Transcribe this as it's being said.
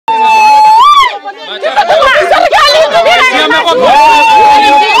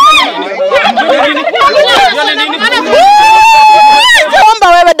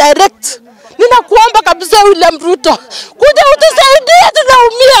William Ruto. Kuja utusaidie,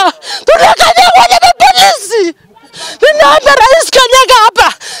 tunaumia. Tunakanyagwa na polisi. Ninaomba rais kanyaga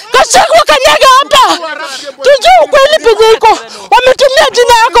hapa. Kashagwa kanyaga hapa. Tujue ukweli penye iko. Wametumia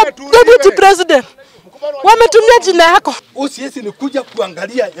jina yako deputy president. Wametumia jina yako. Usiesi ni kuja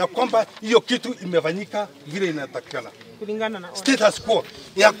kuangalia ya kwamba hiyo kitu imefanyika vile inatakikana. Kulingana na status quo.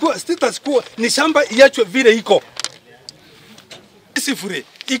 Ya kuwa status quo ni shamba iachwe vile iko. Sifuri.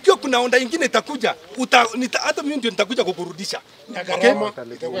 Ikiwa kuna onda ingine itakuja, hata mimi ndio nitakuja kukurudisha. Okay?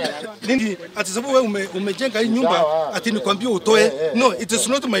 Nini? Ati sababu wewe umejenga hii nyumba ati nikwambie utoe. No, it is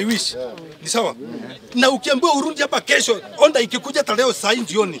not my wish. Ni sawa? Na ukiambiwa urudi hapa kesho, onda ikikuja tarehe saa hii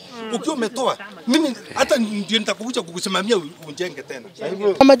jioni, ukiwa umetoa, mimi hata ndio nitakuja kukusimamia ujenge tena.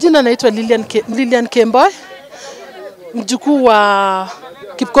 Kwa majina naitwa Lilian Kemboy. Mjukuu wa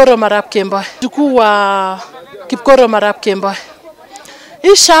Kipkoro Marap Kemboy. Mjukuu wa Kipkoro Marap Kemboy.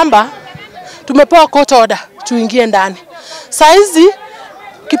 Hii shamba tumepewa court order tuingie ndani. Saa hizi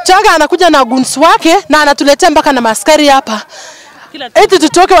Kipchoge anakuja na guns wake na anatuletea mpaka na maskari hapa. Eti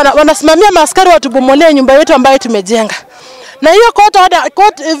tutoke, wanasimamia maskari watubomolee nyumba yetu ambayo tumejenga. Na hiyo court order,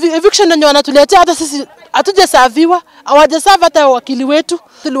 court eviction ndio wanatuletea, hata sisi hatujasaviwa, hawajasavi hata wakili wetu.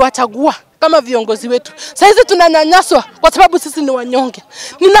 Tuliwachagua kama viongozi wetu. Sasa hizi tunanyanyaswa kwa sababu sisi ni wanyonge.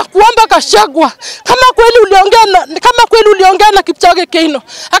 Ninakuomba Kashagwa, kama kweli uliongea na Kipchoge Keino,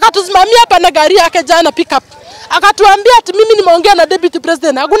 akatusimamia hapa na gari yake jana pickup. Akatuambia ati mimi nimeongea na deputy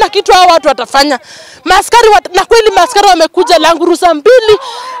president. Hakuna kitu hao watu watafanya. Maskari na kweli maskari wamekuja langurusa 2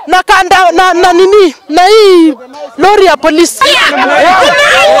 na kanda na nini? Na hii lori ya polisi.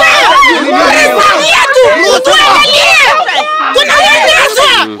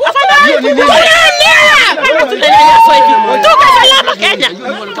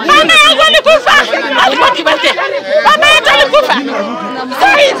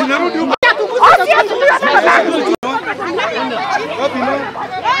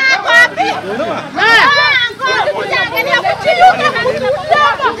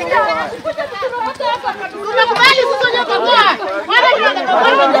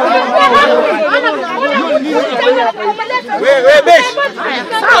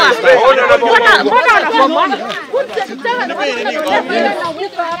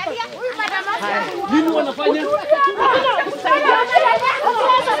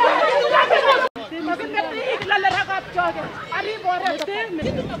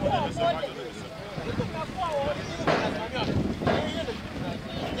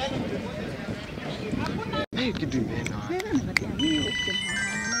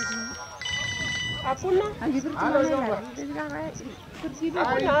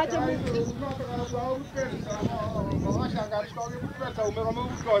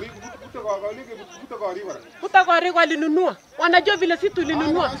 Kutakori walinunua. Wanajua vile sisi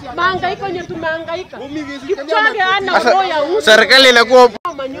tulinunua. Mahangaiko yenye tumehangaika. Kipchoge ana roho ya uzi. Serikali inakuwa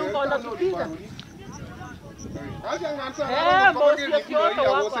manyumba wanatupiga.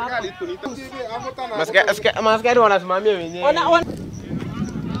 Maskari wanasimamia wenyewe.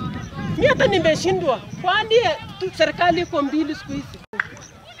 Mimi hata nimeshindwa. Kwani serikali iko mbili siku hizi.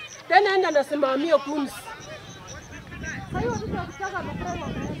 Tena enda nasimamia kunzi.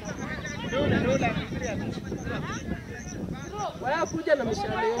 Waya kuja na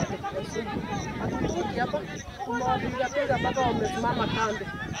mishale yote. Hatutoki hapa. Tumewapiga mpaka wamesimama kando.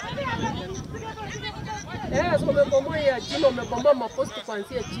 Wamebomoa ya chini, wamebomoa maposti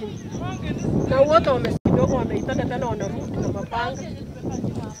kuanzia chini. Na wote wamekidogo wameitana tena wanarudi na mapanga.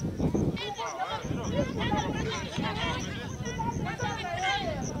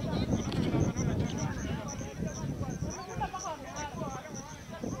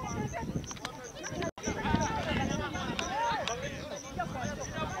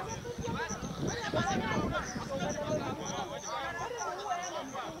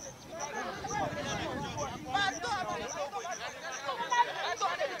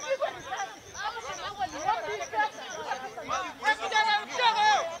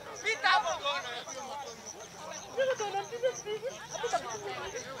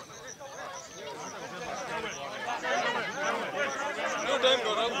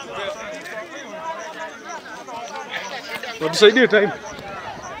 Tusaidie time.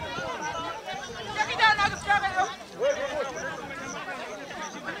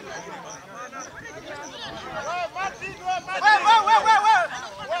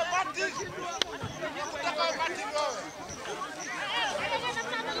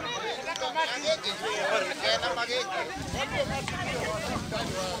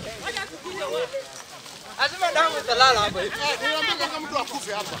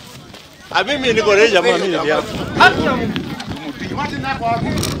 Mimi niko reja mama mimi hapa.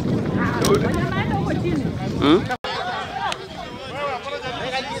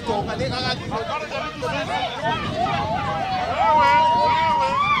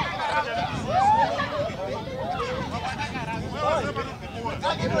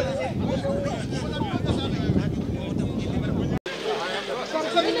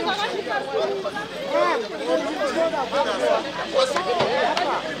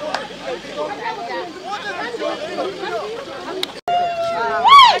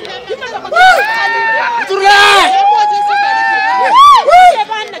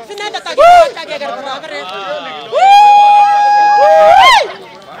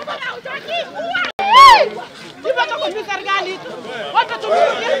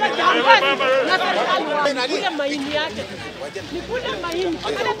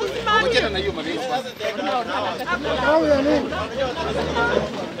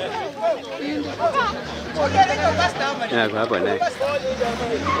 Ya, kwa hapa next.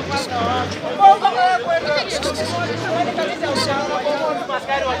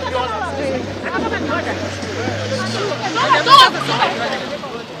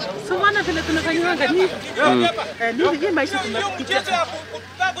 Sumana vile tunafanyanga nini? Nini maisha tunapitia.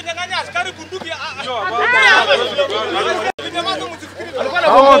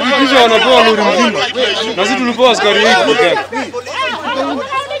 Hawa wakikisha wanapewa lori mzima. Na sisi tulipewa askari hiki pekee yake.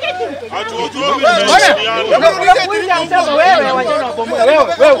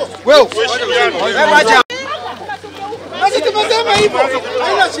 Basi tumesema hivyo.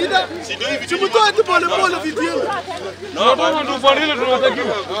 Haina shida. Tumtoe tu pole pole vitu yetu. Na kama ndio kwa nini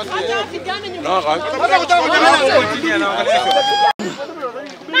tunatakiwa? Hata kutaka kujilia na angalia.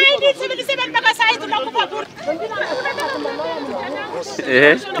 1977 mpaka sasa tunakufa bure.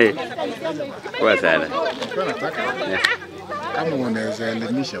 Kwa sana. Kama unaweza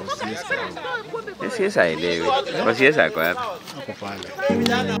elimisha usiesa. Siasa elewi. Kwa siasa kwa hapa. Hapo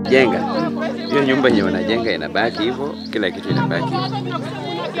pale. Jenga. Hiyo nyumba yenye wanajenga inabaki hivyo, kila kitu inabaki hivyo.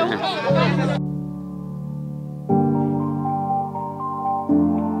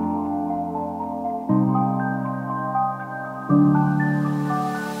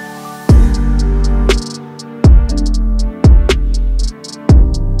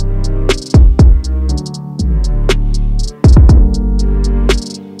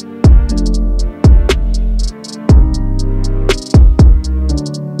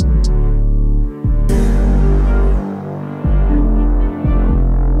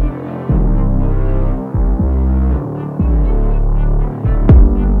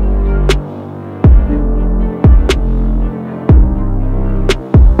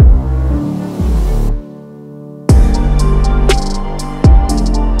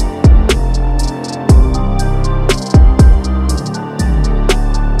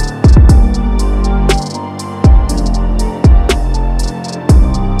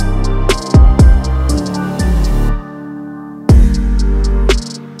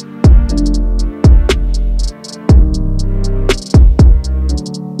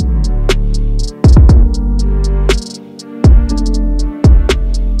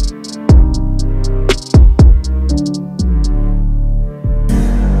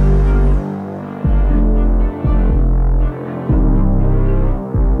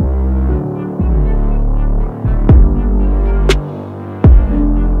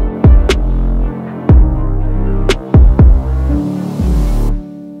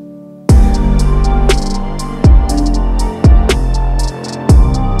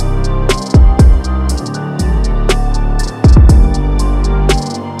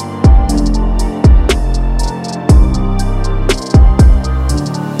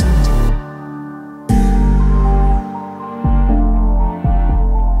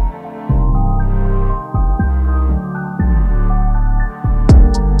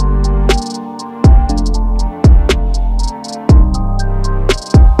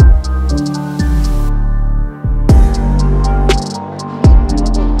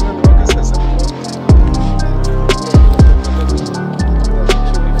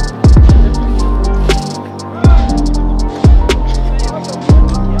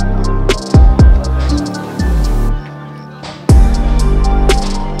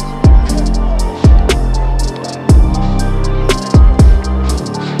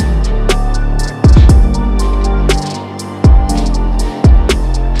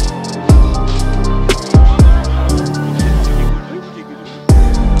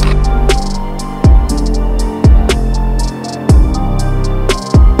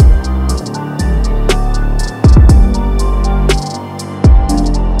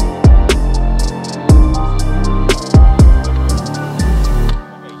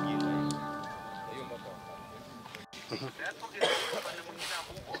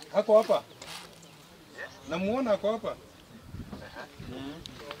 Hako hapa. Namuona ako hapa.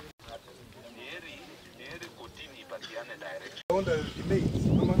 Order delayed.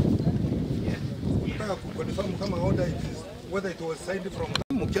 Nataka kuconfirm kama order whether it was signed from.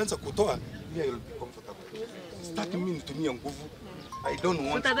 Mkianza kutoa, mimi will be comfortable. Start mimi nitumie nguvu. I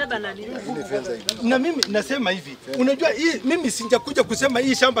don't want. Na mimi nasema hivi. Unajua hii mimi sijakuja kusema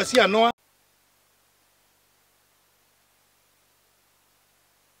hii shamba si ya Noah.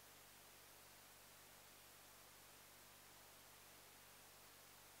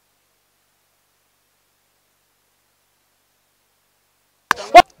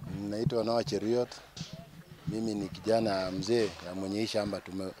 Naitwa Noah Cheriot. Mimi ni kijana mzee na mwenye hii shamba.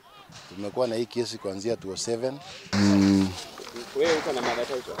 Tumekuwa na hii kesi kuanzia 2007. Wewe uko na mother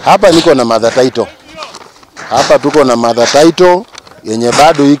title? Hapa niko na mother title. Hapa tuko na mother title yenye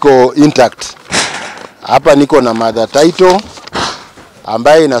bado iko intact. Hapa niko na mother title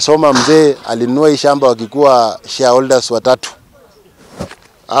ambaye inasoma mzee alinunua hii shamba wakikuwa shareholders watatu.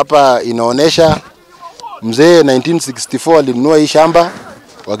 Hapa inaonesha mzee 1964 alinunua hii shamba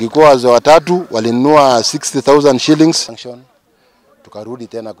wakikuwa wazee watatu, walinunua 60,000 shillings. Tukarudi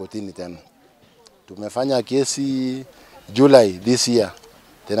tena kotini tena. Tumefanya kesi July this year.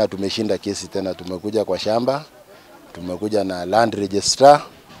 Tena tumeshinda kesi tena, tumekuja kwa shamba, tumekuja na land registrar,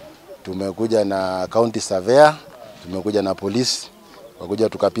 tumekuja na county surveyor, tumekuja na polisi. Wakuja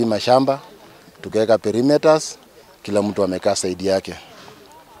tukapima shamba, tukaweka perimeters, kila mtu amekaa side yake.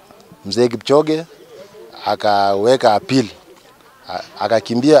 Mzee Kipchoge akaweka appeal.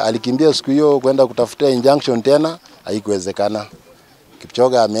 Alikimbia siku hiyo kwenda kutafuta injunction tena, haikuwezekana.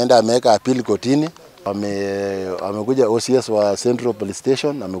 Kipchoge ameenda ameweka appeal kotini. Amekuja OCS wa Central Police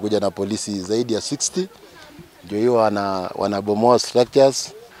Station, amekuja na polisi zaidi ya 60. Ndio hiyo wanabomoa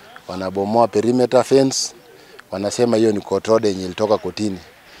structures, wanabomoa perimeter fence. Wanasema hiyo ni court order yenye ilitoka kotini.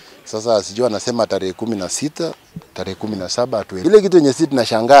 Sasa sijui anasema tarehe 16, tarehe 17 tu. Ile kitu yenye sisi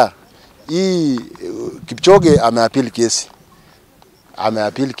tunashangaa, hii Kipchoge ameappeal kesi.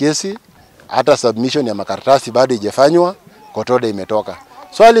 Ameappeal kesi, hata submission ya makaratasi bado haijafanywa, court order imetoka.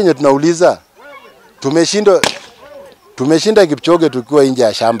 Swali yenye tunauliza, tumeshinda Kipchoge tukiwa nje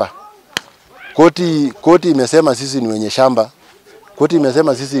ya shamba. Koti imesema sisi ni wenye shamba. Koti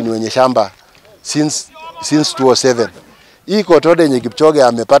imesema sisi ni wenye shamba since 2007. Hii court order yenye Kipchoge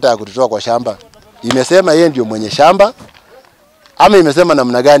amepata ya kututoa kwa shamba, imesema yeye ndio mwenye shamba ama imesema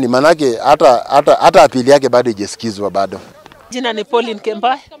namna gani? Manake hata apili yake bado haijasikizwa bado. Jina ni Pauline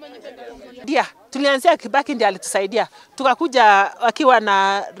Kemboy. Ndia, tulianzia Kibaki ndiye alitusaidia. Tukakuja wakiwa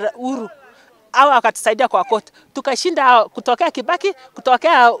na Uhuru. Hao akatusaidia kwa court. Tukashinda kutokea Kibaki,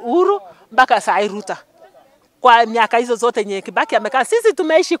 kutokea Uhuru mpaka saa Ruto. Kwa miaka hizo zote yenye Kibaki amekaa, sisi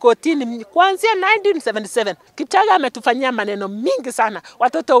tumeishi kotini kuanzia 1977. Kipchoge ametufanyia maneno mingi sana.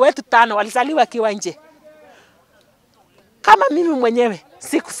 Watoto wetu 5 walizaliwa kiwa nje. Kama mimi mwenyewe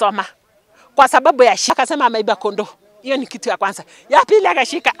sikusoma kwa sababu ya shika, akasema ameiba kondoo. Hiyo ni kitu ya kwanza. Ya pili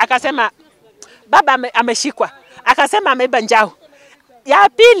akashika akasema baba ameshikwa. Akasema ameiba njao. Ya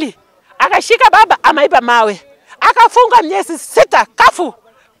pili akashika baba ameiba mawe. Akafunga miezi 6 kafu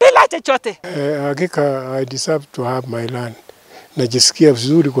bila chochote. Hakika I deserve to have my land. Najisikia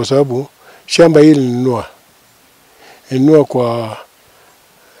vizuri kwa sababu shamba hili nilinunua kwa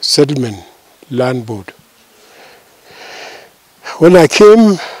settlement land board. When I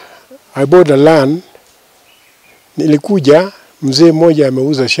came, I bought a land. Nilikuja, mzee mmoja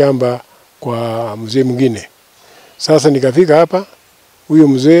ameuza shamba kwa mzee mwingine. Sasa nikafika hapa, huyo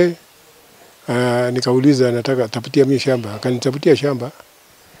mzee nikauliza nataka tapatia mimi shamba, akanitapatia shamba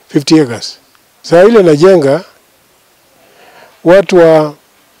 50 acres. Sasa ile najenga, watu wa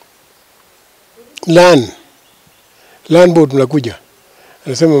land board mnakuja.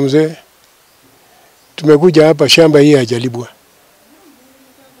 Anasema mzee, tumekuja hapa shamba hii hajalibwa.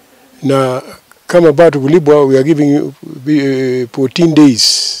 Na kama bado kulibwa, we are giving you 14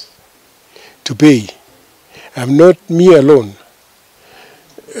 days to pay. I'm not me alone.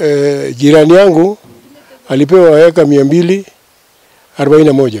 Jirani yangu alipewa eka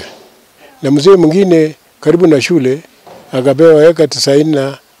 241. Na mzee mwingine karibu na shule akapewa eka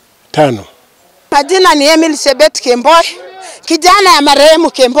 95. Majina ni Emil Sebet Kemboy, kijana ya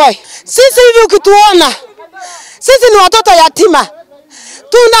marehemu Kemboy. Sisi hivi ukituona, sisi ni watoto yatima.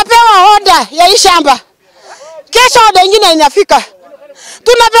 Tunapewa oda ya hii shamba. Kesho oda nyingine inafika.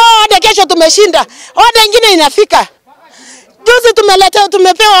 Tunapewa oda, kesho tumeshinda. Oda nyingine inafika. Juzi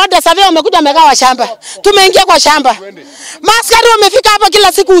tumepewa oda, surveyor wamekuja wamegawa shamba. Tumeingia kwa shamba. Maaskari wamefika hapa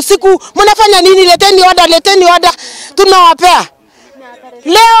kila siku usiku. Mnafanya nini? Leteni oda. Tunawapea.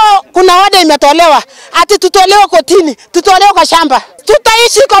 Leo kuna oda imetolewa. Ati tutolewe kotini, tutolewe kwa shamba.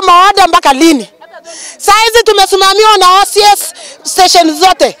 Tutaishi kwa maoda mpaka lini? Saizi tumesimamiwa na OCS station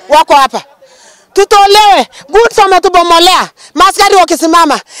zote wako hapa. Tutolewe, goods wametubomolea, maaskari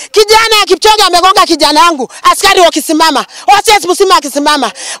wakisimama. Kijana ya Kipchoge amegonga kijana yangu, askari wakisimama. OCS msima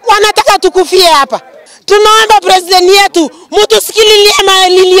akisimama. Wanataka tukufie hapa. Tunaomba president yetu, mtu sikililie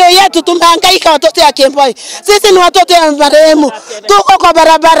malilio yetu, tumehangaika watoto ya Kemboi. Sisi ni watoto ya marehemu. Tuko kwa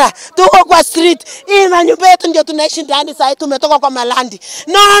barabara, tuko kwa street. Hii manyumba yetu ndio tunaishi ndani sasa, tumetoka kwa malandi.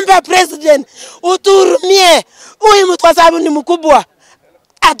 Naomba president uturumie. Huyu mtu kwa sababu ni mkubwa.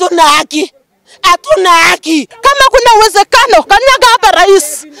 Hatuna haki. Hatuna haki. Kama kuna uwezekano, kanyaga hapa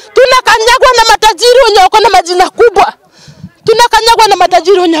rais. Tunakanyagwa na matajiri wenye wako na majina kubwa. Tunakanyagwa na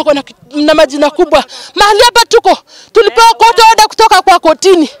matajiri wenye wako na majina kubwa. Mahali hapa tulipewa court order kutoka kwa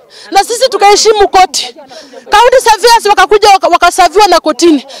kotini. Na sisi tukaheshimu koti. County surveyors wakakuja wakasaviwa na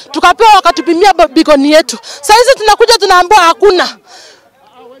kotini. Tukapewa wakatupimia bikoni yetu. Sasa hizi tunakuja tunaambiwa hakuna.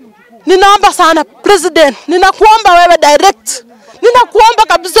 Ninaomba sana president, ninakuomba wewe direct. Ninakuomba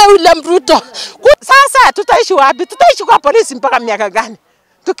kabisa William Ruto. Sasa tutaishi wapi? Tutaishi kwa polisi mpaka miaka gani?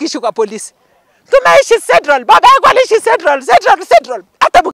 Tukiishi kwa polisi. Tumeishi Central. Baba yangu aliishi Central. Hata